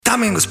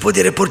Dame in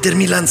gospodje, reporter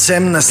Milan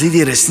sem na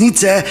sledi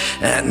resnice.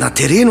 Na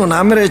terenu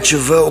namreč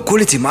v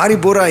okolici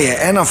Maribora je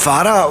ena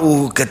fara,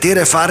 v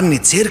katere farni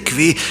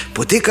cerkvi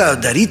potekajo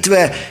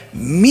daritve,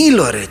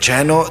 milo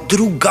rečeno,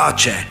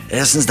 drugače.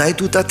 Jaz sem zdaj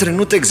tu ta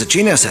trenutek,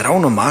 začenja se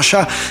ravno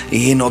maša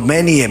in ob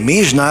meni je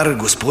mežnar,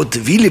 gospod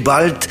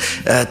Vilibald,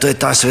 to je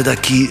ta seveda,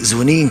 ki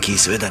zvoni in ki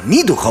seveda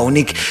ni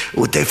duhovnik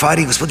v tej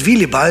fari. Gospod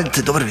Vilibald,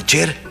 dober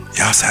večer.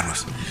 Ja,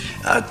 servus.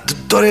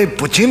 Torej,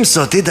 po čem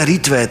so te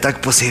daritve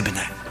tak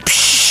posebne?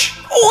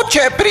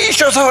 Oče,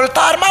 prišel za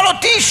oltar, malo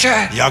tiše.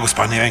 Ja,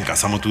 gospa, ne vem, kaj,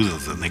 samo tu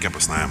za nekaj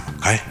posnajem.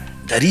 Kaj?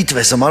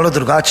 Daritve so malo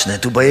drugačne,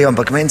 tu pa je,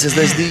 ampak meni se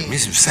zdaj zdi...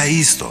 Mislim, vse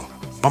isto.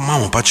 Pa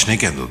imamo pač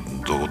neke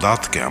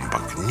dodatke,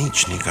 ampak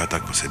nič nekaj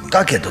tak posebno.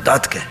 Kakšne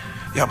dodatke?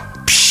 Ja,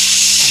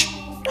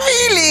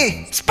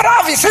 Ili,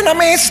 spravi se na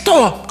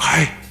mesto.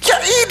 Kaj? Ja,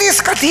 idi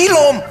s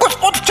kadilom,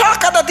 gospod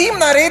čaka, da dim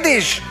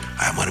narediš.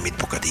 A ja, moram iti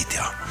pokaditi,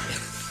 ja.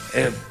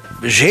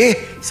 Že?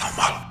 Samo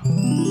malo.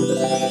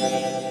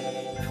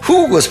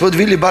 Gospod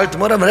Vilibald,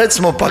 moram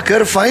reči, smo pa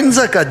kar fajn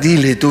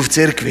zakadili tu v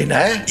cerkvi,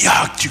 ne?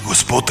 Ja, če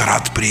gospod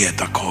rad prije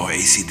tako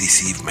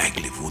AC/DC v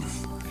megli vun.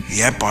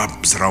 Je pa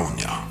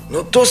zravnja.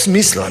 No, to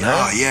smislo, ne?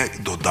 Ja,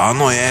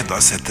 dodano je,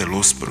 da se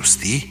telo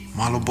sprosti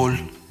malo bolj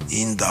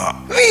in da...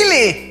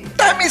 Vili,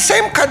 daj mi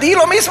sem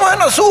kadilo, mi smo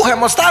eno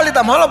suhem ostali,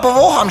 da malo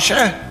povoham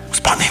še.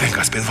 Gospa, ne vem,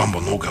 kaj spet vam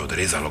bo noge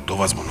odrezalo, kdo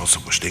vas bo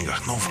nosil po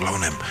štengah, no, v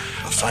glavnem...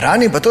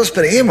 Farani pa to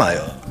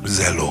sprejemajo.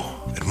 Zelo.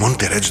 Moram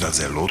ti reči, da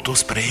zelo to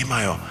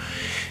sprejemajo.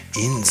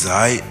 In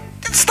zdaj...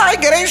 Zdaj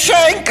greš še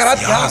enkrat,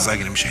 ja. Zdaj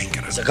grem še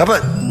enkrat. Zakaj pa...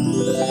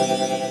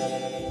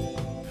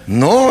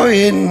 No,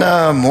 in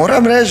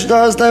moram reči,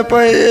 da zdaj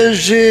pa je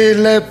že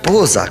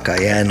lepo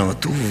zakajeno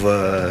tu v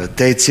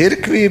tej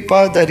cerkvi,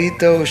 pa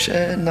daritev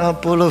še na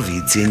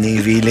polovici ni,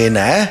 Vili,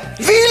 ne?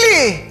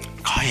 Vili!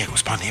 Kaj je,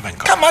 gospa, ne vem,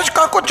 kaj? Kaj imaš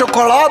kako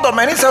čokolado,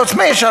 meni se je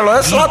odsmešalo,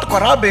 jaz sladko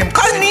rabim.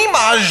 Kaj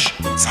nimaš?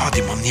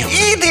 Zadnji imam njim.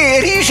 Idi,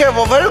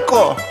 riževo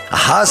veliko.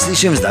 Aha,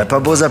 slišim, zdaj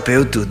pa bo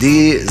zapel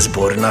tudi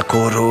zbor na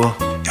koru.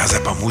 Ja, zdaj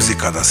pa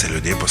muzika, da se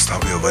ljudje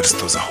postavijo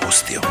vrsto za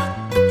hostijo.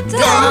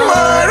 Don't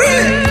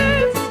worry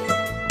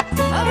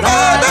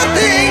about a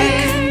thing,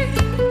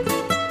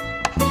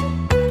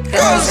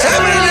 'cause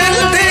every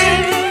little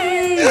thing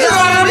is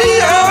gonna be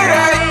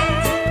alright.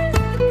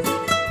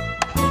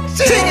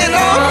 Singing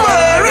don't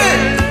worry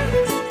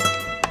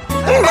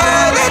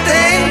about a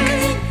thing,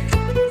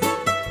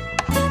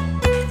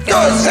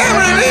 'cause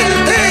every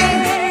little thing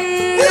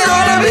is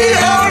gonna be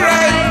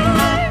alright.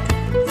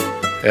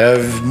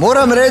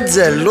 Moram reči,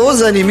 zelo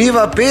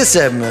zanimiva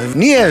pesem.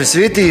 Nije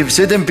v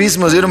svetem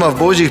pismu oziroma v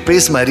božjih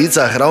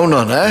pesmaricah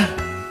ravno, ne?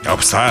 Ja,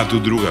 obstaja tu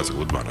druga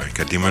zgodba, ne?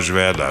 Ker ti imaš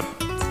ve, da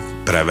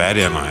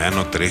preverjeno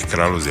eno od 3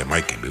 kraljev z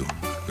Jamajke bil.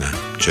 Ne?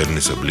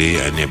 Črni so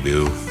bili, en je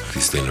bil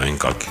tisti ne vem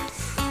kak.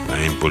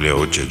 In pol je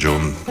oče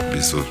John v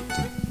bistvu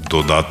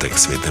dodatek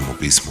svetemu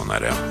pismu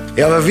naredil.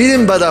 Ja, pa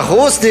vidim pa, da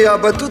hostija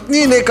pa tudi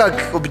ni nekak,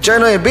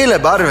 običajno je bele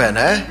barve,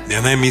 ne?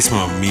 Ja, ne, mi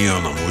jo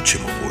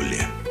namočimo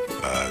bolje.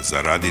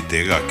 Zaradi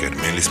tega, ker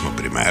imeli smo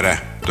primere,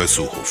 to je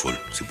suho ful.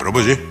 Si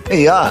proba že?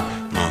 Ja.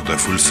 No, to je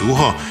ful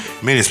suho.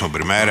 Imeli smo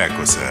primere,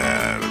 ko se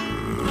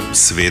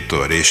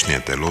sveto rešnje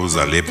telo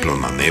zaleplo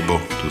na nebo,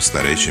 tu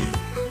starejšim.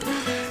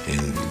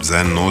 In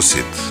zdaj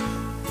nositi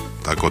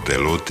tako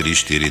telo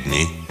 3-4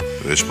 dni,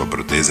 veš pa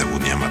proteze v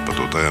njema, pa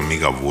to je, mi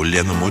ga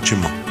volje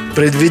namočimo.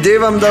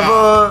 Predvidevam, da bo...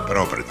 Ja,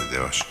 prav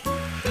predvidevaš.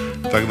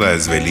 Tako da je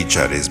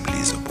zveliča res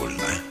blizu bolj,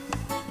 ne?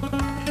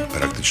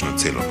 Praktično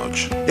celo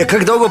noč. Ja,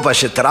 kako dolgo pa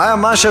še traja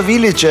maša,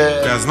 Vili, če...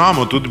 Ja,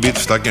 znamo tudi biti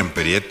v takem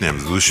prijetnem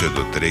vzdušju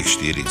do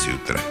 3-4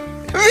 zjutraj.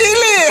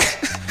 Vili!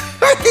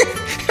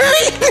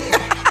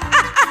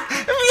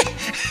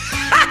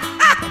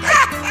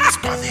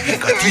 Gospa, ne vem,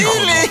 kaj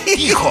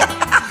tiho.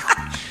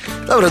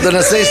 Dobro, da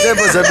nas ne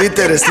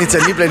pozabite, resnica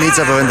ni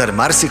plenica, pa vendar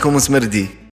marsikomu smrdi.